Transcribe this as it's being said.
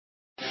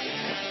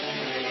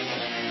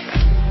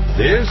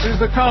This is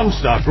the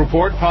Comstock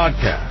Report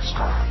podcast.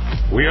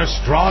 We are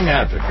strong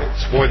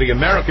advocates for the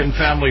American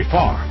family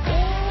farm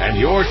and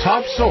your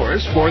top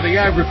source for the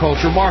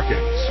agriculture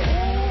markets.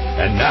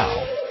 And now,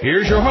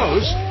 here's your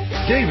host,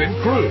 David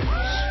Cruz.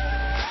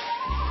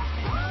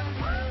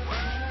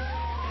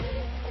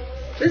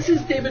 This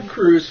is David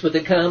Cruz with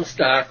the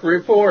Comstock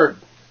Report.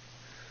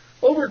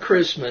 Over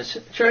Christmas,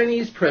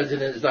 Chinese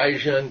President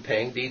Xi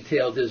Jinping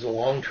detailed his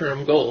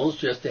long-term goals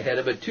just ahead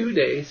of a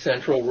two-day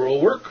Central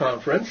Rural Work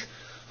Conference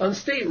on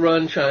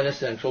state-run China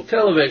Central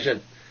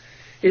Television.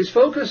 His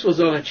focus was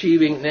on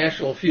achieving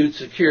national food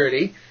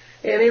security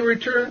and a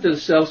return to the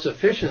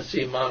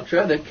self-sufficiency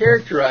mantra that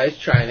characterized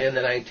China in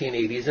the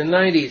 1980s and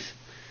 90s.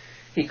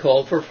 He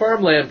called for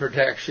farmland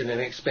protection and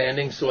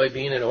expanding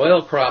soybean and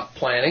oil crop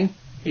planting.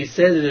 He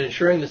said that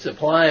ensuring the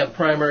supply of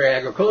primary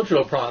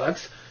agricultural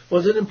products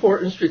was an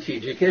important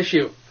strategic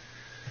issue.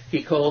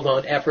 He called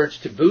on efforts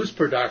to boost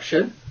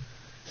production,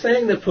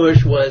 saying the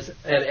push was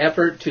an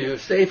effort to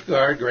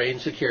safeguard grain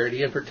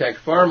security and protect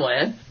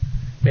farmland,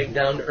 make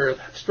down-to-earth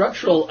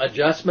structural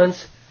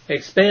adjustments,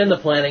 expand the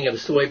planting of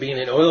soybean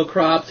and oil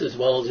crops, as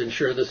well as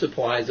ensure the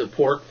supplies of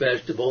pork,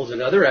 vegetables,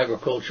 and other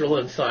agricultural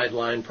and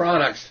sideline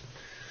products.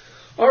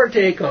 Our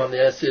take on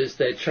this is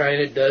that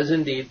China does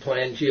indeed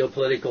plan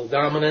geopolitical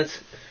dominance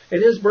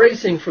and is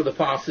bracing for the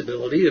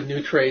possibility of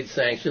new trade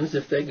sanctions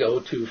if they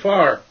go too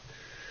far.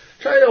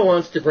 China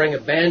wants to bring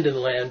abandoned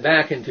land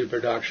back into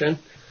production.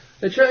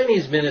 The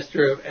Chinese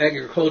Minister of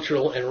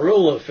Agricultural and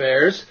Rural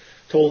Affairs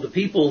told the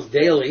People's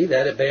Daily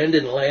that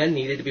abandoned land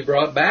needed to be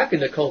brought back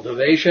into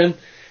cultivation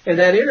and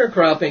that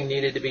intercropping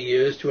needed to be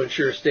used to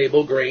ensure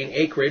stable grain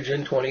acreage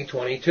in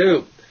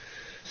 2022.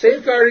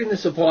 Safeguarding the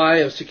supply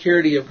of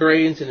security of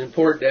grains and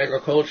important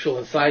agricultural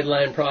and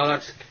sideline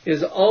products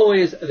is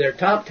always their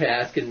top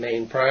task and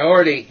main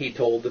priority, he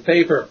told the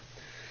paper.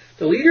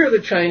 The leader of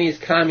the Chinese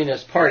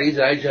Communist Party, Xi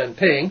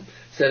Jinping,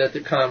 said at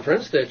the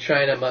conference that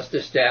China must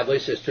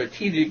establish a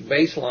strategic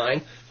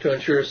baseline to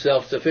ensure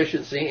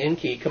self-sufficiency in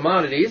key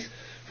commodities,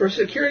 for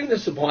securing the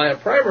supply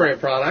of primary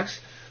products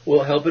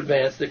will help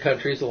advance the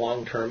country's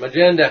long-term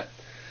agenda.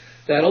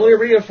 That only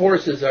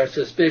reinforces our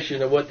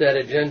suspicion of what that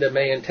agenda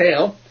may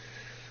entail.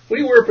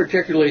 We were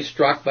particularly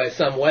struck by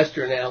some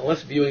Western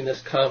analysts viewing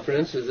this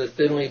conference as a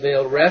thinly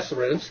veiled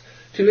reference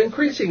to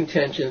increasing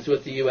tensions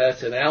with the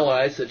U.S. and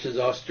allies such as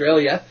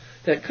Australia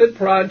that could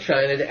prod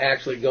China to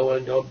actually go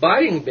into a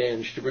buying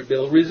binge to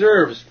rebuild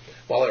reserves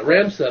while it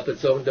ramps up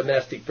its own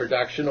domestic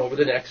production over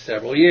the next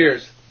several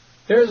years.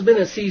 There has been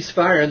a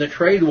ceasefire in the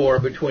trade war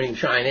between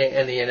China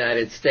and the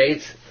United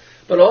States,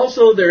 but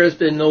also there has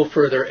been no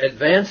further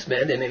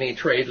advancement in any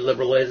trade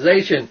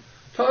liberalization.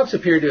 Talks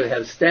appear to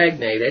have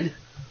stagnated,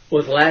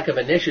 with lack of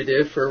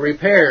initiative for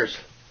repairs.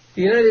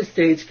 The United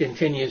States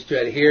continues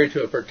to adhere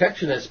to a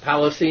protectionist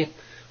policy,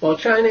 while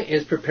China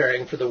is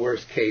preparing for the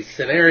worst-case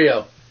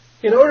scenario.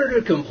 In order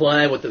to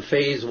comply with the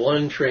Phase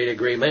 1 trade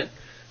agreement,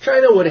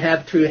 China would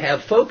have to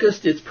have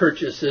focused its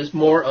purchases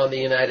more on the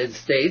United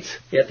States,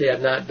 yet they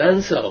have not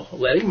done so,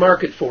 letting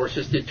market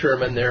forces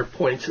determine their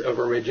points of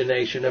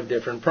origination of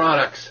different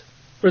products.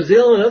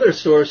 Brazil and other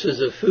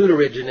sources of food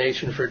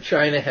origination for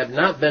China have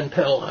not been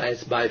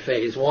penalized by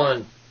Phase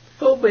 1.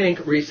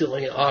 CoBank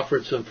recently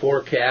offered some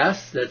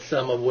forecasts, that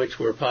some of which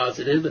were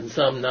positive and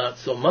some not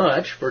so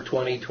much, for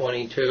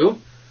 2022.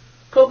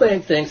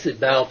 CoBank thinks that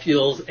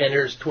biofuels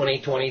enters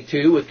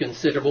 2022 with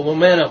considerable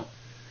momentum,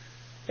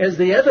 as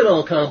the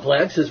ethanol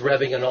complex is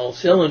revving on all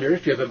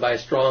cylinders, driven by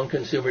strong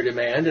consumer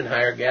demand and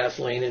higher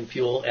gasoline and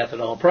fuel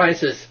ethanol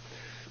prices.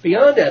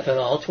 Beyond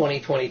ethanol,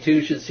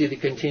 2022 should see the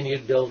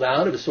continued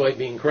build-out of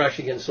soybean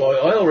crushing and soy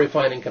oil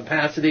refining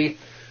capacity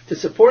to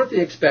support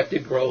the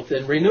expected growth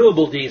in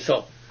renewable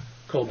diesel.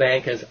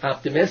 CoBank is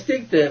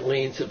optimistic that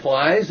lean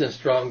supplies and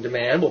strong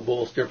demand will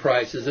bolster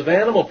prices of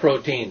animal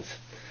proteins.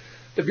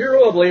 The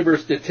Bureau of Labor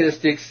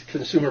Statistics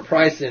Consumer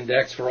Price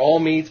Index for all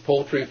meats,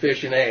 poultry,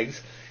 fish, and eggs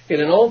hit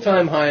an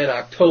all-time high in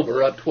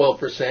October, up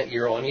 12%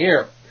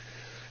 year-on-year.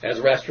 As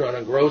restaurant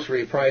and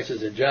grocery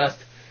prices adjust,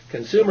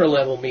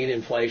 consumer-level meat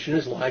inflation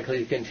is likely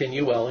to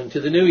continue well into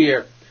the new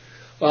year.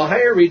 While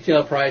higher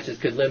retail prices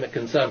could limit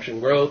consumption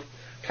growth,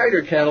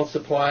 tighter cattle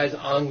supplies,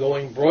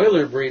 ongoing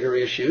broiler breeder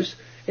issues,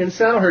 and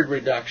sow herd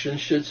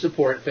reductions should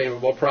support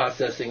favorable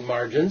processing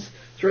margins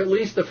through at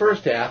least the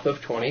first half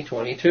of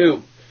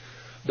 2022.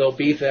 Though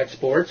beef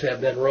exports have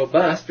been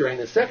robust during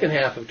the second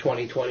half of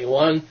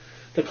 2021,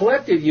 the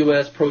collective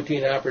U.S.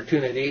 protein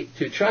opportunity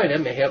to China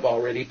may have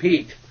already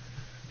peaked.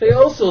 They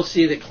also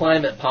see that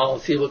climate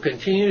policy will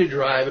continue to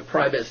drive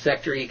private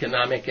sector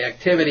economic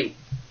activity.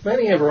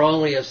 Many have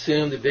wrongly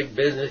assumed that big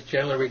business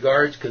generally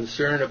regards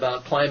concern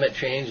about climate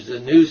change as a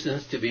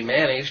nuisance to be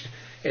managed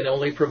and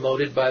only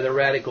promoted by the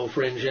radical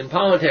fringe in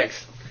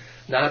politics.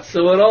 Not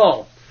so at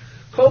all.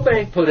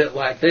 CoBank put it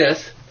like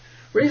this: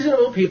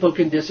 reasonable people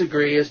can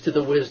disagree as to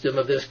the wisdom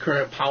of this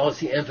current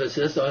policy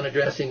emphasis on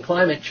addressing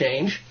climate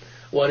change.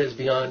 What is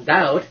beyond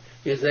doubt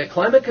is that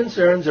climate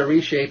concerns are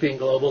reshaping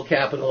global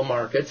capital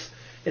markets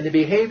and the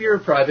behavior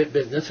of private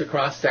business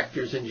across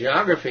sectors and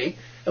geography,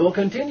 and will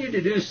continue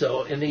to do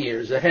so in the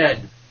years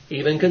ahead.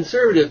 Even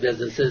conservative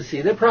businesses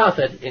see the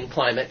profit in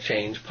climate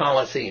change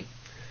policy.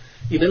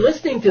 You've been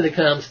listening to the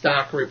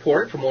Comstock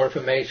Report. For more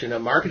information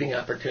on marketing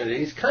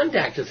opportunities,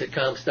 contact us at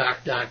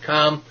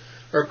Comstock.com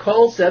or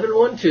call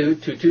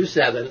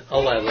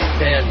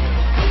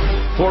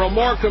 712-227-1110. For a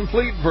more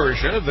complete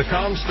version of the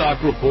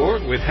Comstock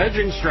Report with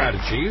hedging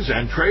strategies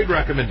and trade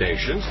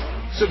recommendations,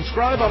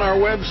 subscribe on our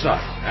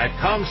website at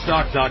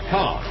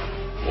Comstock.com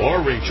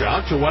or reach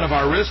out to one of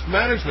our risk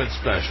management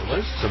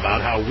specialists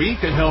about how we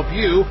can help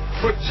you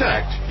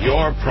protect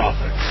your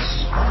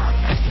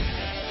profits.